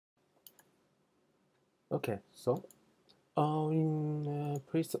Okay, so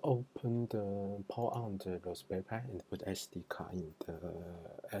please open the power on the Raspberry Pi and put SD card in the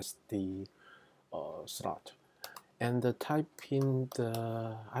SD slot, and type in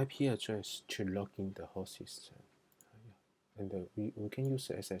the IP address to log in the host system. And we can use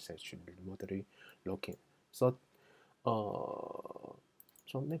SSH remotely login. So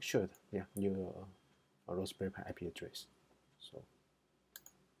so make sure your Raspberry Pi IP address. So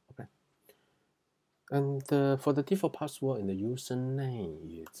okay. And for the default password and the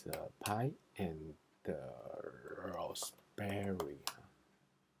username is Pi and the Raspberry.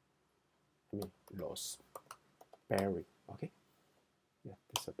 Raspberry. Okay. Yeah,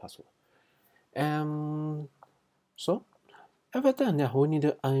 that's the password. So after that, we need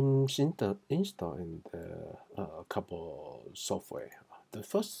to install in the couple software. The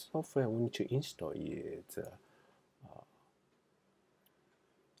first software we need to install is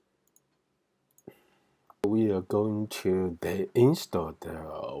we are going to install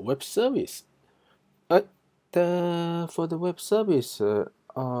the web service. For the web service, the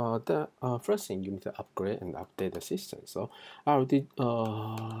first thing you need to upgrade and update the system. So I already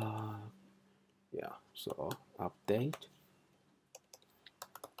so update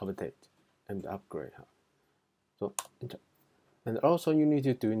and upgrade. So and also you need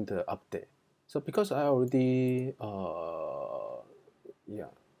to do in the update. So because I already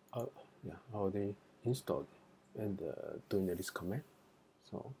already installed and doing this command.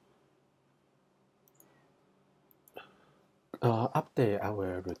 So update I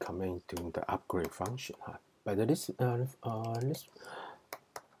will recommend doing the upgrade function. But this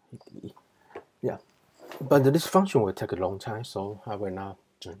this function will take a long time, so I will not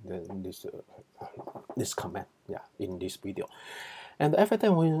join this command in this video. And after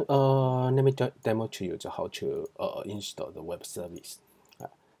that, let me demo to you how to install the web service.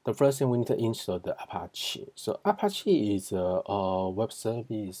 The first thing we need to install the Apache. So Apache is a web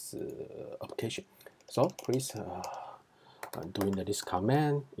service application. So please doing this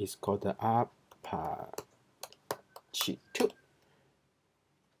command is called the apache2.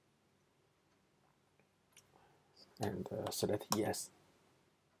 And select yes.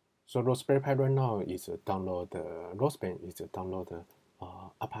 So Raspberry Pi right now is download the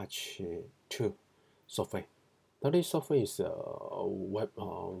apache2 software. This software is a web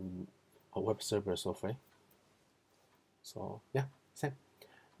server software. So yeah, same.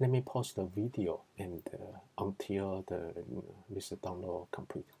 Let me pause the video and until this download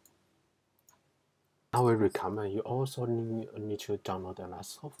complete. I will recommend you also need to download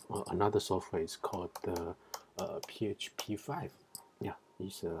another software. It's called the PHP5. Yeah,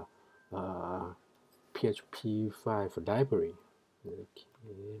 it's a PHP5 library. Okay,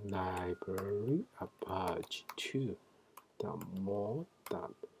 library apache2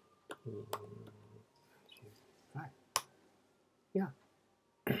 .mod.php5. Yeah.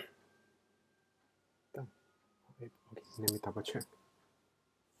 Done. Okay, let me double check.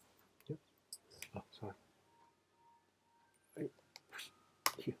 Yep. Oh, sorry.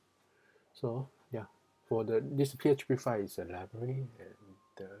 Here. So yeah, for this PHP5 is a library,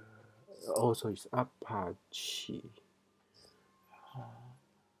 and also it's Apache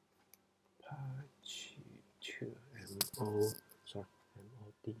 2 MOD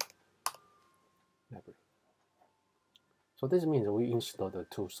library. So this means we install the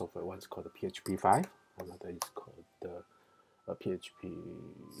two software. One is called the PHP5, another is called the PHP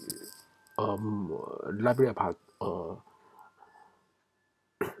library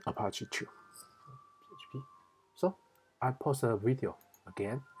Apache 2 PHP. So I pause the video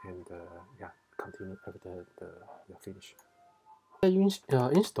again and continue after the finish.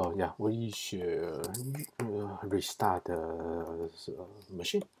 Install, we should restart the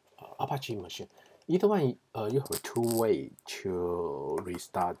machine, Apache machine. Either one, you have two ways to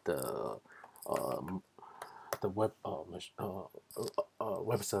restart the web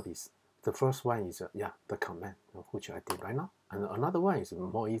web service. The first one is the command, which I did right now, and another one is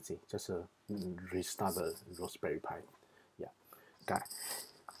more easy, just restart the Raspberry Pi. Got it.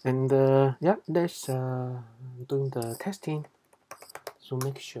 And let's doing the testing. So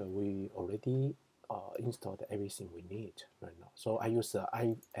make sure we already installed everything we need right now. So I use the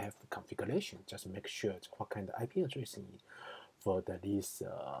IF configuration, just make sure what kind of IP address you need for this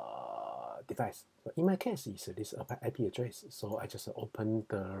device. So in my case, it's this IP address. So I just open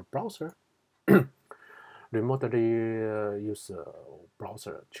the browser, remotely use a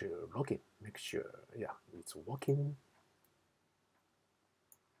browser to log in. Make sure it's working.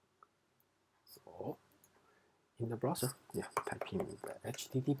 So in the browser, type in the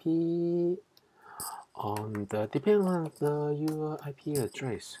HTTP on the depending on your IP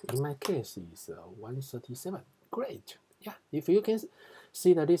address. In my case, is 137. Great. Yeah, if you can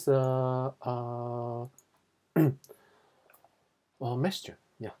see that is message,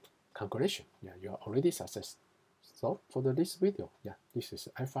 yeah, congratulations. Yeah, you are already success. So for this video, yeah, this is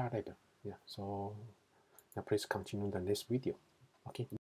iFrogLab. Yeah, so now please continue the next video. Okay.